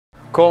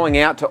Calling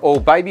out to all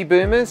baby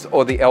boomers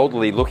or the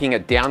elderly looking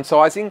at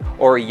downsizing,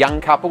 or a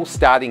young couple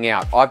starting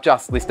out. I've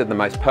just listed the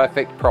most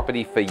perfect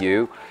property for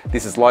you.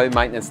 This is low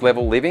maintenance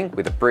level living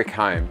with a brick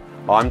home.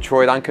 I'm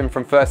Troy Duncan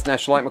from First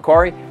National Lake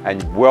Macquarie,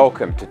 and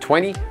welcome to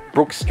 20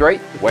 Brook Street,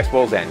 West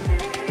Wallsend.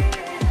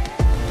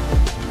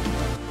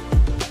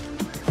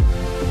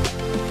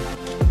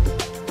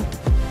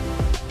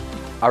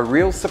 A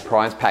real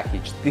surprise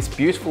package. This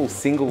beautiful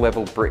single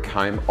level brick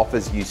home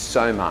offers you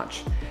so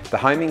much. The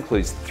home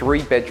includes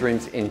 3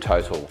 bedrooms in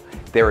total.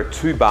 There are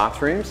 2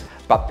 bathrooms,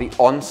 but the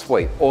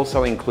ensuite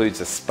also includes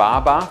a spa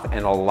bath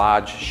and a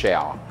large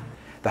shower.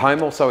 The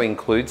home also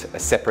includes a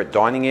separate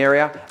dining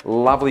area,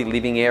 lovely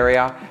living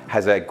area,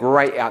 has a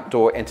great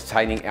outdoor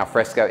entertaining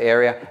alfresco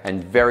area,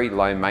 and very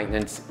low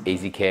maintenance,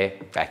 easy care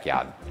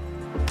backyard.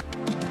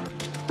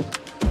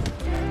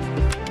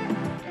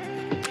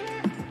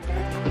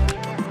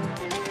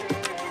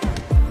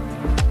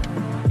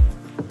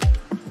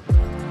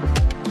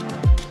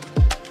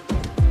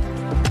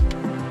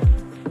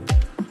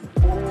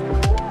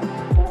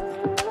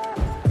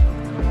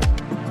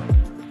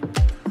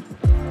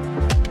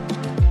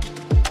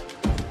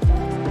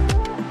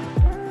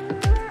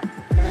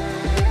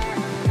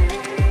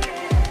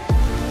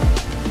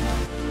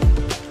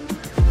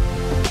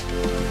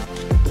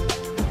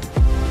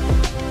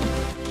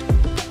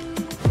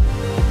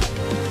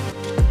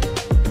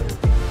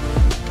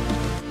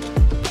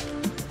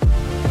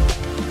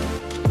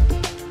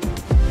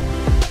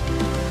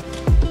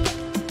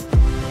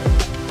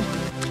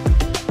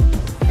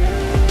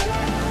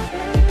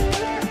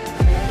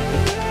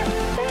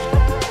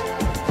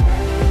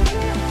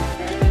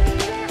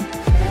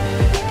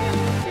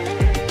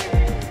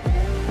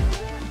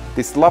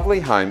 This lovely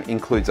home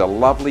includes a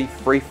lovely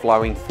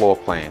free-flowing floor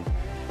plan.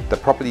 The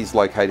property is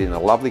located in a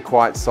lovely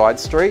quiet side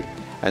street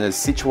and is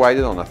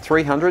situated on a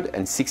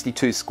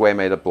 362 square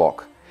metre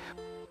block.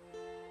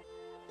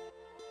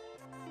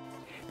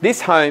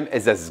 This home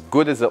is as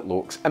good as it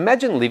looks.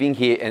 Imagine living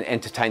here and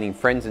entertaining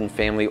friends and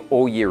family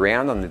all year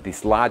round under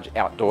this large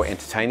outdoor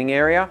entertaining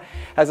area.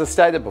 As I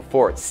stated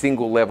before, it's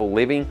single level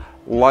living,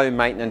 low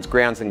maintenance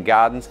grounds and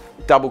gardens,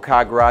 double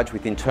car garage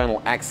with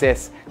internal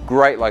access,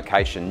 great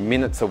location,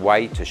 minutes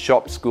away to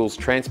shops, schools,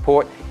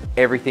 transport,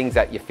 everything's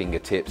at your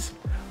fingertips.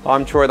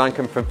 I'm Troy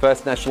Duncan from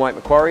First National Lake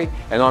Macquarie,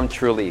 and I'm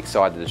truly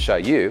excited to show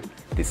you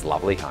this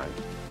lovely home.